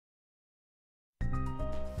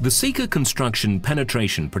The Sika Construction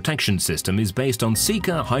Penetration Protection System is based on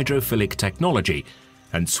Sika hydrophilic technology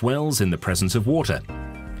and swells in the presence of water.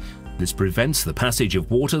 This prevents the passage of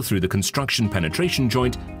water through the construction penetration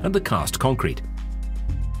joint and the cast concrete.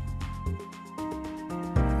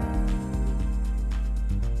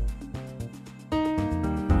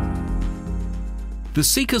 The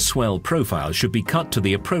SikaSwell profile should be cut to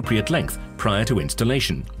the appropriate length prior to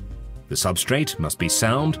installation. The substrate must be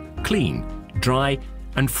sound, clean, dry,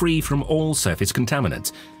 and free from all surface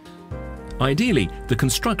contaminants. Ideally, the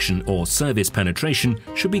construction or service penetration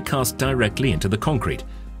should be cast directly into the concrete.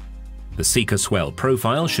 The SikaSwell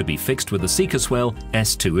profile should be fixed with the SikaSwell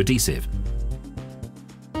S2 adhesive.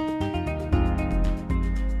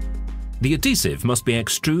 The adhesive must be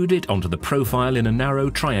extruded onto the profile in a narrow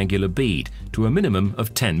triangular bead to a minimum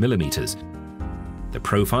of 10 mm. The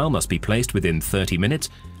profile must be placed within 30 minutes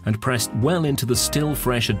and pressed well into the still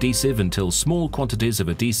fresh adhesive until small quantities of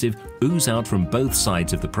adhesive ooze out from both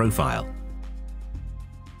sides of the profile.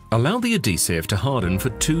 Allow the adhesive to harden for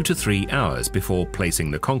 2 to 3 hours before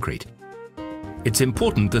placing the concrete. It's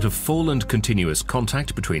important that a full and continuous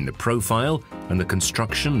contact between the profile and the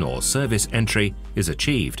construction or service entry is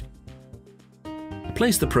achieved.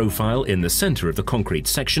 Place the profile in the center of the concrete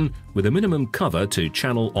section with a minimum cover to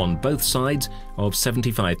channel on both sides of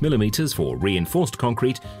 75 mm for reinforced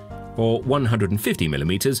concrete or 150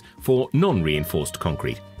 mm for non-reinforced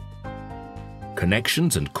concrete.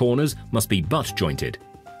 Connections and corners must be butt jointed.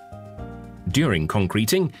 During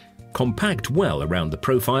concreting, compact well around the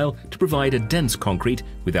profile to provide a dense concrete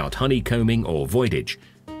without honeycombing or voidage.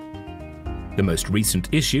 The most recent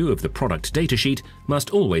issue of the product datasheet must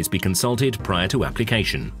always be consulted prior to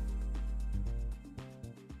application.